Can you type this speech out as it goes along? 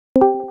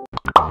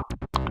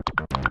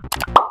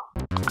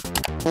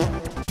You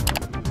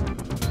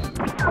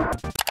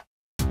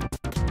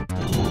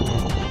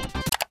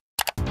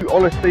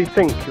honestly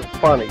think you're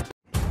funny?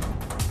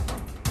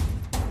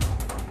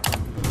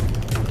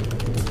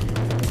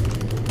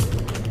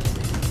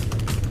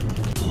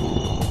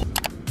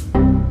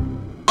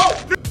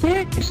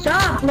 Dude,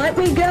 stop! Let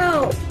me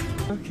go!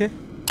 Okay.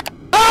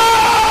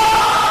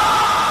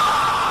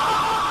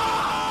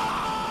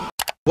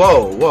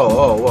 Whoa, whoa,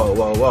 whoa, whoa,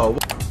 whoa, whoa.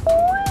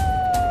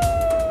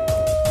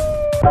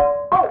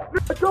 Oh,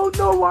 I don't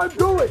know what I'm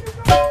doing!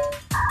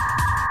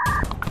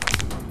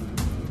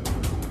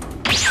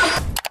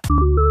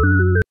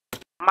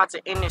 I'm about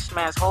to end this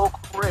man's whole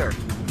career.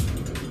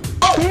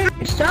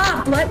 Dude,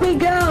 stop! Let me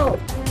go!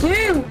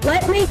 Dude,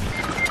 let me...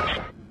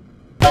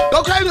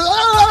 Go crazy!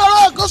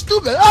 Go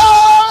stupid!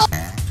 Ah!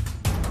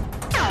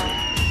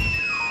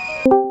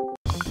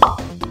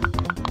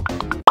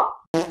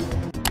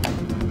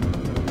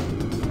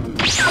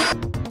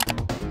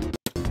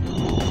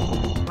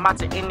 I'm about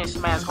to end this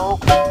man's whole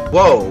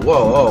Whoa,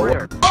 whoa, whoa.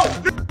 career.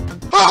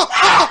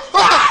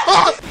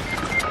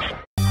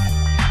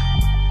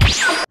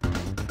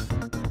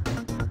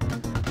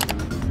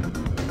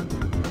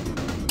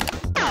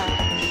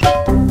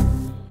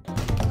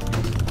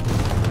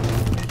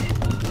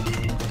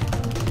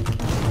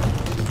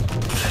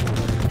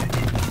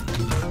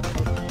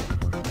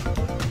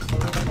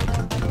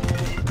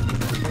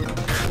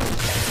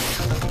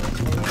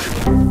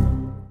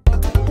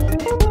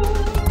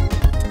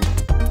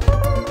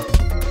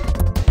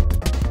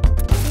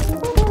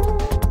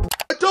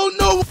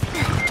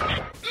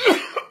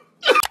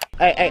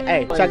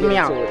 Hey, check me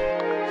out.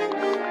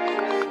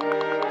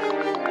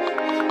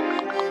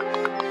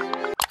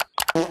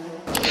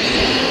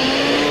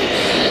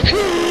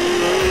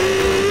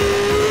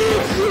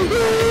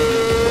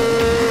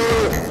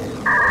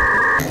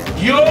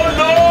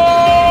 YOLO!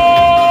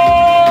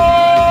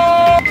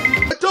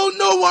 I don't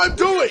know what I'm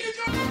doing!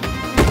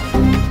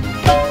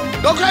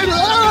 Go crazy!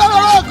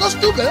 Go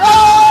stupid!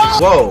 Ah!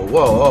 Whoa,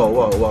 whoa, whoa,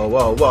 whoa, whoa,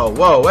 whoa, whoa,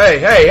 whoa, hey,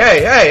 hey, hey,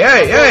 hey,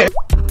 hey, hey!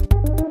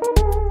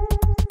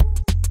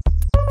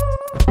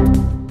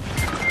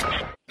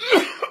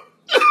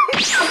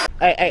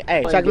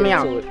 Hey, check me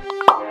out. I'm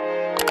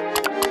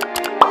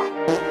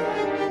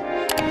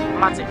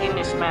about to end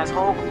this man's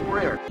whole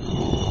career.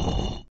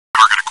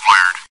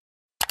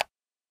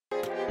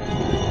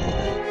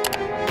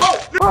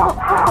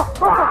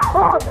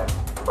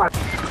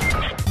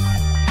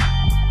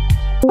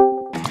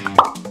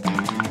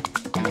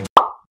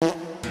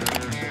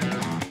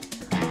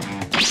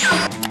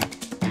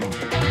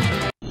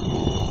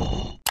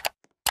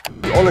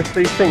 You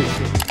honestly think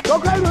you're...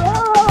 Okay.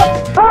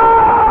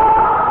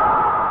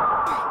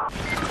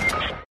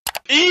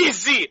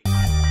 Easy!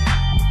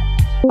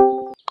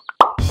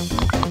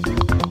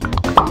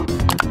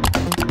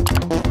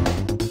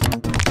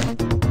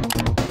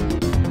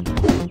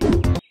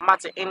 I'm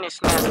about to end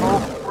this man's whole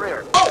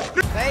career.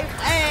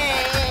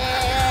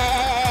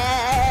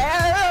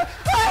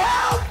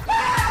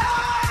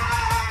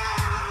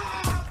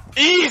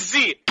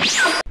 Easy!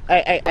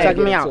 Hey, check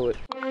me out.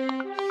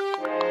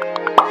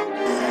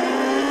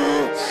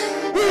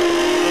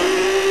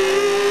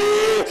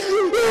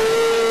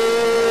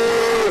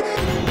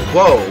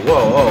 Whoa,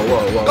 whoa, whoa,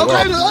 whoa, whoa, whoa.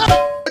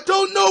 I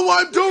don't know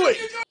what I'm doing!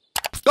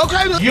 Go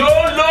crazy! YOLO!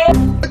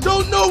 I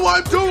don't know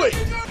what I'm doing!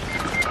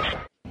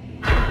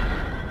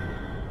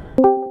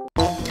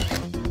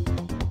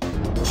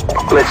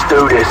 Let's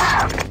do this.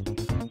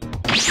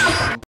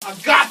 I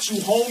got you,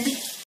 homie!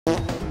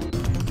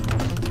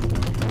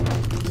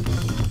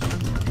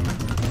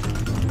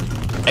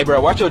 Hey, bro,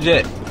 watch your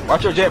jet.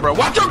 Watch your jet, bro.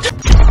 Watch your jet!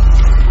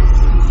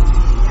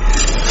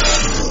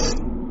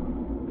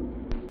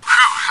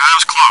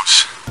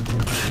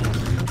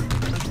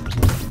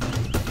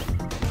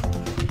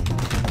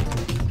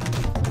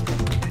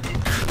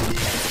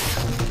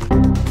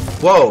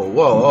 Whoa,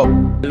 whoa, whoa.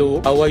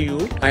 Hello, how are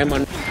you? I am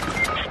on...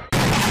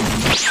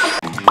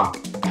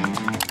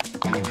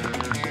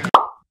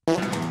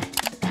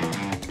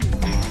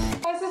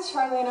 Guys, it's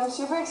Charlie and I'm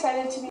super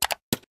excited to be...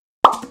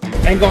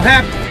 Ain't gonna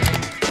happen.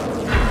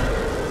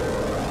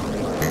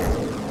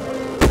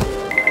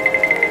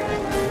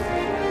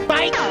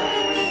 Fight!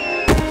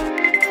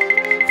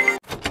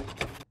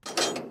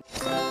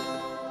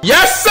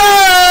 Yes, sir!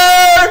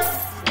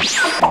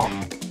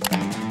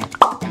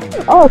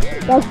 Oh,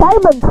 that's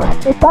Simon!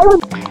 It's Simon!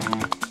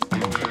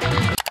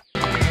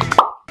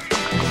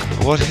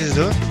 What he's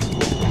doing?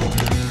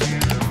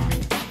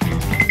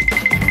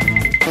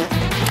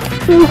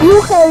 Did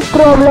you hate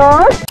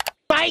Roblox?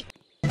 Fight!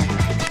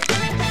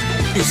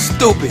 You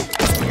stupid!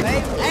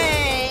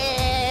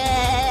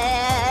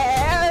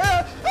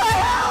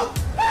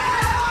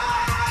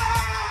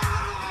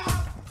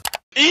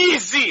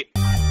 Easy!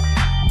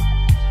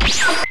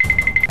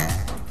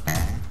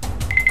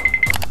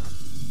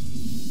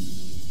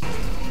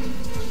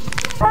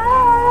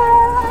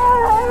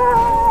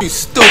 You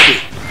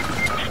stupid!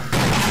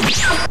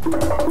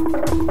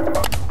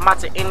 I'm about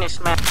to end this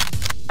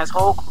man's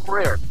whole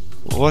career.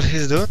 What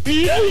he's doing?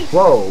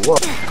 Whoa, whoa.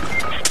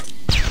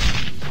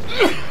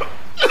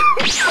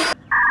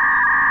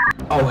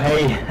 Oh,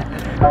 hey.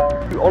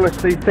 You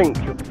honestly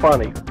think you're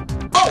funny?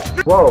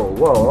 Whoa,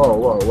 whoa, whoa,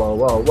 whoa,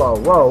 whoa, whoa,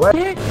 whoa, whoa.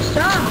 Dude,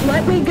 stop!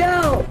 Let me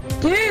go!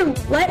 Dude,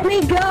 let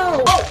me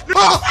go!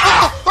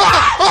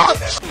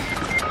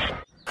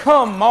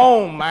 Come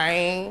on,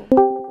 man.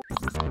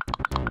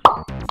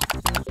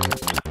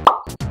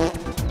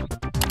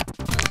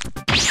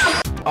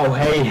 Oh,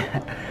 hey.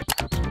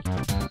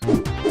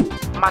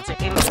 I'm about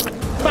to end this.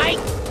 Fight!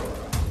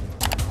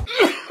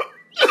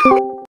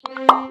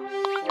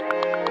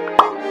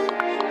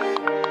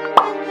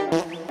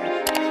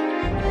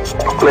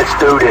 Let's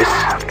do this.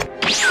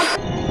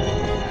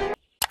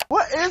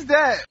 What is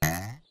that?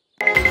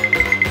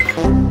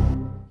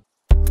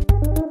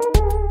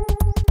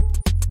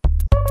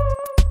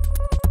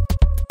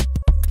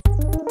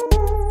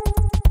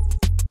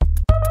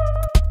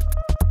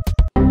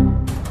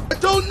 I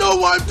don't know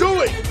what I'm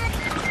doing.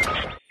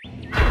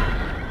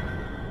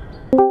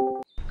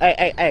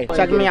 Hey,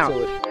 check me out.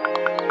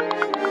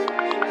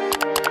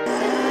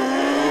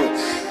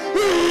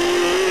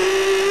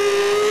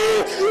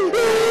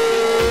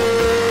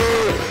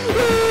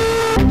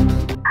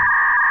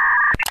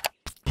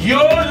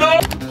 YOLO!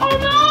 Oh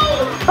no!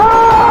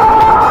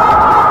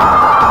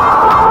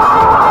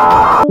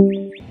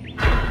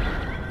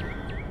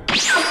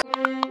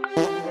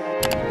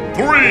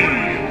 Three,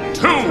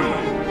 two,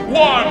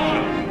 one,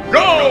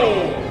 go!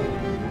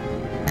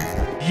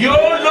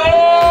 YOLO!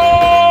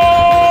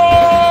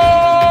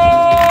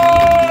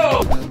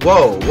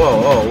 Whoa, whoa,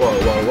 whoa, whoa,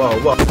 whoa, whoa,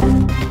 whoa.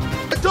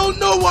 I don't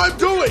know what I'm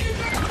doing.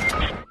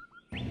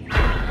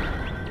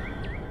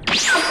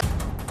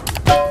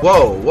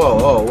 Whoa, whoa,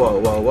 whoa, whoa,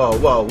 whoa, whoa,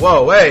 whoa,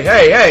 whoa, hey,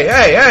 hey, hey,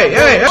 hey, hey,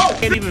 hey, hey! I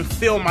can't even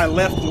feel my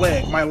left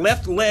leg. My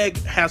left leg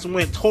has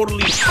went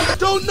totally. I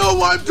don't know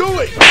what I'm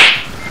doing.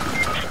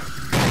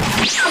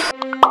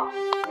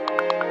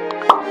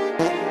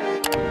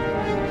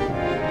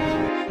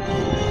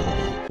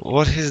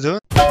 What he's doing?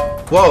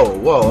 Whoa,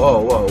 whoa,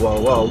 whoa, whoa, whoa,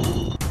 whoa.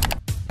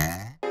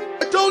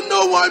 I don't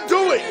know what I'm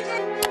doing.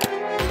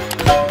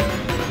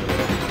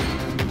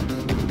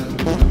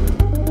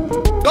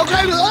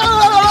 Okay,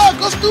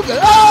 go stupid.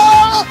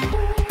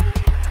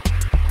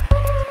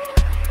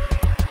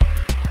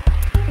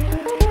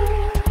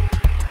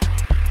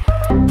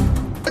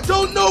 I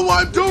don't know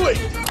what I'm doing.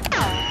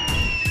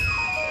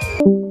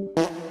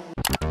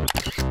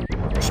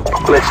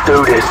 Let's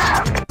do this.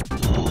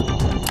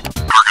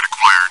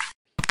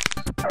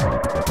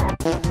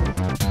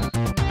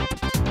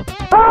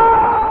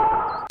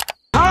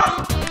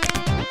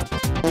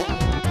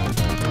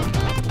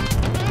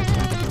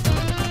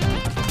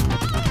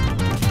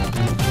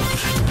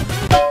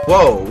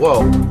 Whoa,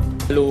 whoa.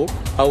 Hello,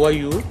 how are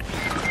you?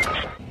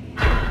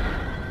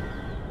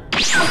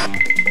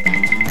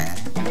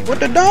 What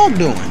the dog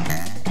doing?